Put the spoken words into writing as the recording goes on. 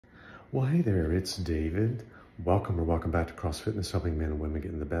Well, hey there, it's David. Welcome or welcome back to Cross Fitness, helping men and women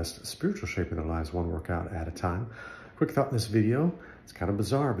get in the best spiritual shape of their lives, one workout at a time. Quick thought in this video, it's kind of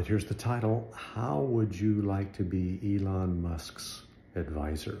bizarre, but here's the title. How would you like to be Elon Musk's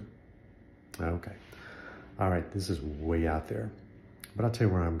advisor? Okay. All right, this is way out there, but I'll tell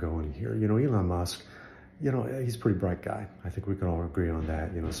you where I'm going here. Elon Musk, he's a pretty bright guy. I think we can all agree on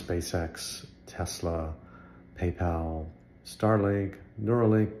that. SpaceX, Tesla, PayPal, Starlink,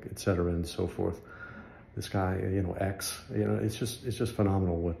 Neuralink, etc., and so forth. This guy, X, it's just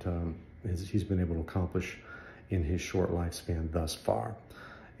phenomenal what he's been able to accomplish in his short lifespan thus far.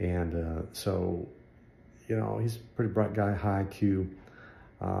 And so, he's a pretty bright guy, high IQ.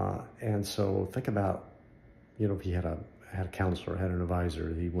 And so think about, if he had a counselor, had an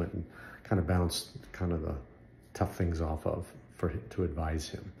advisor, he went and kind of bounced kind of the tough things off of to advise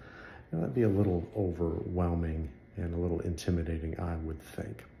him. That'd be a little overwhelming and a little intimidating, I would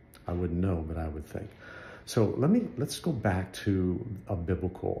think. I wouldn't know, but I would think. So let's go back to a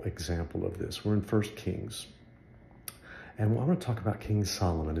biblical example of this. We're in 1 Kings. And I want to talk about King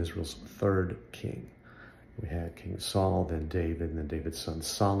Solomon, Israel's third king. We had King Saul, then David, and then David's son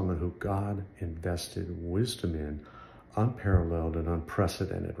Solomon, who God invested wisdom in, unparalleled and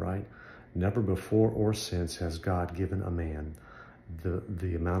unprecedented, right? Never before or since has God given a man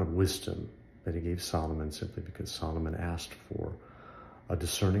the amount of wisdom that he gave Solomon, simply because Solomon asked for a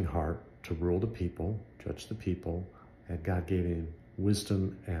discerning heart to rule the people, judge the people, and God gave him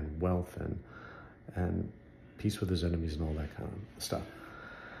wisdom and wealth and peace with his enemies and all that kind of stuff.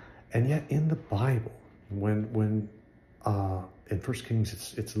 And yet in the Bible, when in 1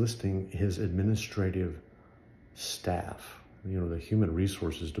 Kings, it's listing his administrative staff, the human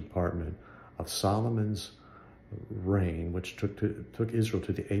resources department of Solomon's reign, which took Israel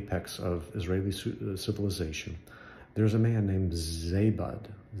to the apex of Israeli civilization. There's a man named Zabud,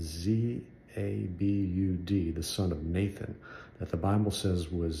 Z-A-B-U-D, the son of Nathan, that the Bible says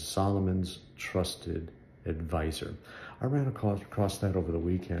was Solomon's trusted advisor. I ran across that over the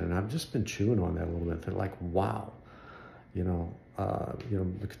weekend, and I've just been chewing on that a little bit. They're like, wow, the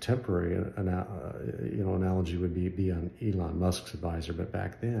contemporary analogy would be on Elon Musk's advisor, but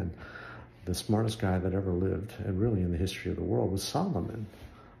back then, the smartest guy that ever lived, and really in the history of the world, was Solomon.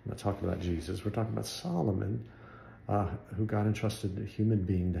 I'm not talking about Jesus. We're talking about Solomon, who God entrusted a human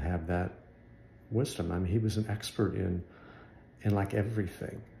being to have that wisdom. I mean, he was an expert in like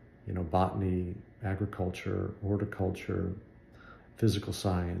everything, botany, agriculture, horticulture, physical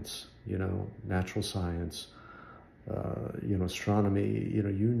science, natural science, astronomy, you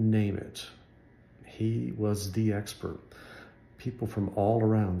name it. He was the expert. People from all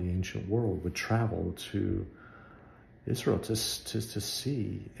around the ancient world would travel to Israel to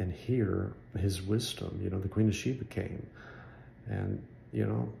see and hear his wisdom. The Queen of Sheba came and,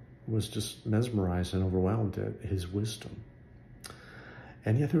 was just mesmerized and overwhelmed at his wisdom.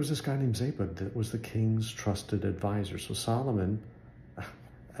 And yet there was this guy named Zabud that was the king's trusted advisor. So Solomon,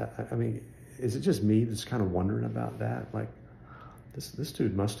 I mean, is it just me that's kind of wondering about that? Like, this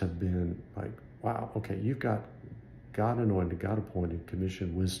dude must have been like, wow, okay, you've got God anointed, God appointed,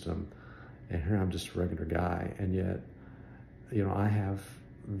 commissioned wisdom, and here I'm just a regular guy, and yet, I have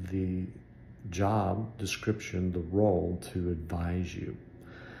the job description, the role to advise you.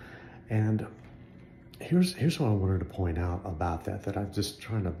 And here's what I wanted to point out about that I'm just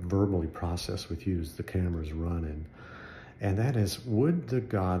trying to verbally process with you as the camera's running, and that is, would the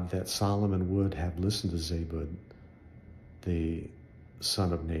God that Solomon would have listened to Zabud, the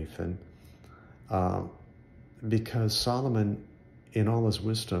son of Nathan, because Solomon, in all his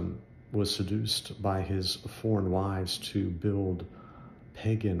wisdom, was seduced by his foreign wives to build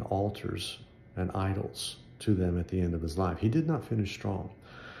pagan altars and idols to them at the end of his life. He did not finish strong.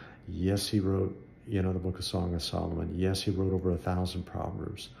 Yes, he wrote, the book of Song of Solomon. Yes, he wrote over 1,000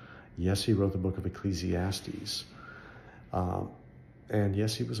 Proverbs. Yes, he wrote the book of Ecclesiastes. And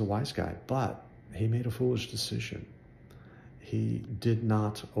yes, he was a wise guy, but he made a foolish decision. He did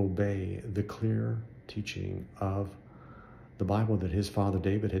not obey the clear teaching of the Bible that his father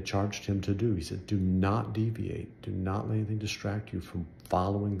David had charged him to do. He said, do not deviate. Do not let anything distract you from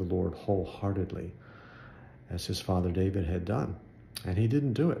following the Lord wholeheartedly, as his father David had done. And he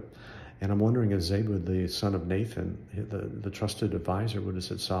didn't do it. And I'm wondering if Zabud, the son of Nathan, the trusted advisor, would have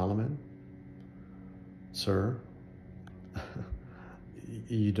said, Solomon, sir,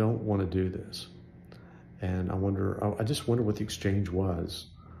 you don't want to do this. And I just wonder what the exchange was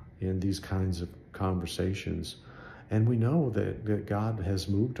in these kinds of conversations. And we know that God has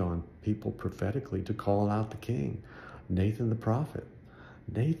moved on people prophetically to call out the king. Nathan the prophet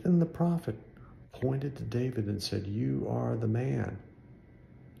pointed to David and said, you are the man.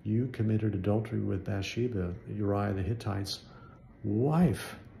 You committed adultery with Bathsheba, Uriah the Hittite's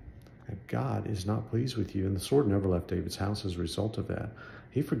wife. And God is not pleased with you. And the sword never left David's house as a result of that.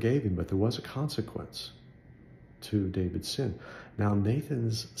 He forgave him, but there was a consequence to David's sin. Now,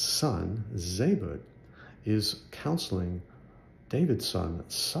 Nathan's son, Zabud, is counseling David's son,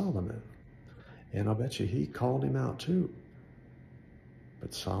 Solomon. And I'll bet you he called him out too.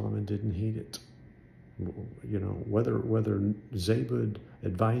 But Solomon didn't heed it. You know, whether Zabud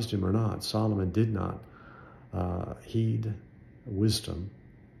advised him or not, Solomon did not heed wisdom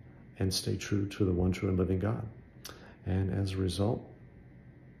and stay true to the one true and living God. And as a result,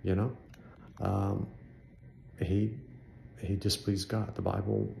 you know, he displeased God. The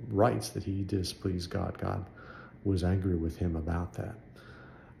Bible writes that he displeased God. God was angry with him about that.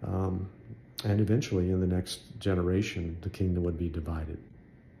 And eventually, in the next generation, the kingdom would be divided,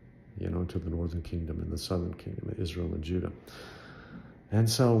 you know, to the northern kingdom and the southern kingdom, Israel and Judah. And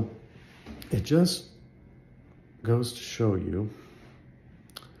so it just goes to show you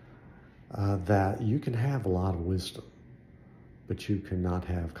that you can have a lot of wisdom, but you cannot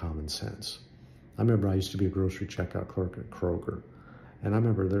have common sense. I remember I used to be a grocery checkout clerk at Kroger. And I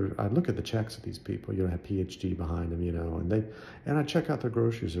remember I'd look at the checks of these people, you know, have PhD behind them, you know, and I'd check out their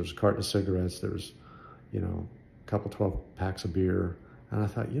groceries. There was a carton of cigarettes, there was, you know, a couple 12 packs of beer. And I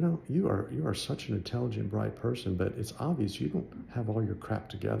thought, you know, you are such an intelligent, bright person, but it's obvious you don't have all your crap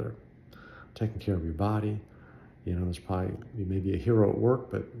together. Taking care of your body, you know, you may be a hero at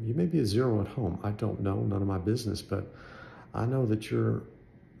work, but you may be a zero at home. I don't know, none of my business, but I know that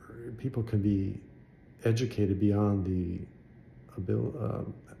people can be educated beyond the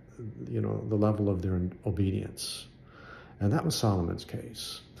you know, the level of their obedience. And that was Solomon's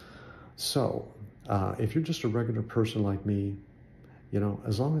case. So if you're just a regular person like me, you know,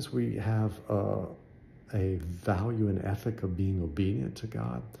 as long as we have a value and ethic of being obedient to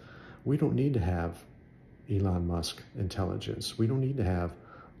God, we don't need to have Elon Musk intelligence. We don't need to have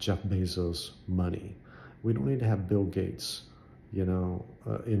Jeff Bezos money. We don't need to have Bill Gates, you know,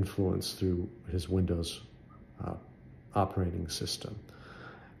 influence through his Windows operating system.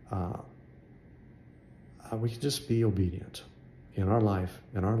 We can just be obedient in our life,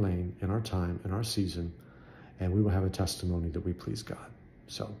 in our lane, in our time, in our season, and we will have a testimony that we please God.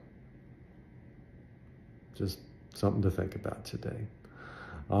 So, just something to think about today.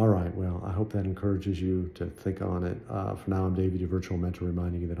 All right, well, I hope that encourages you to think on it. For now, I'm David, your virtual mentor,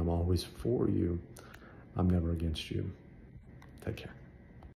 reminding you that I'm always for you. I'm never against you. Take care.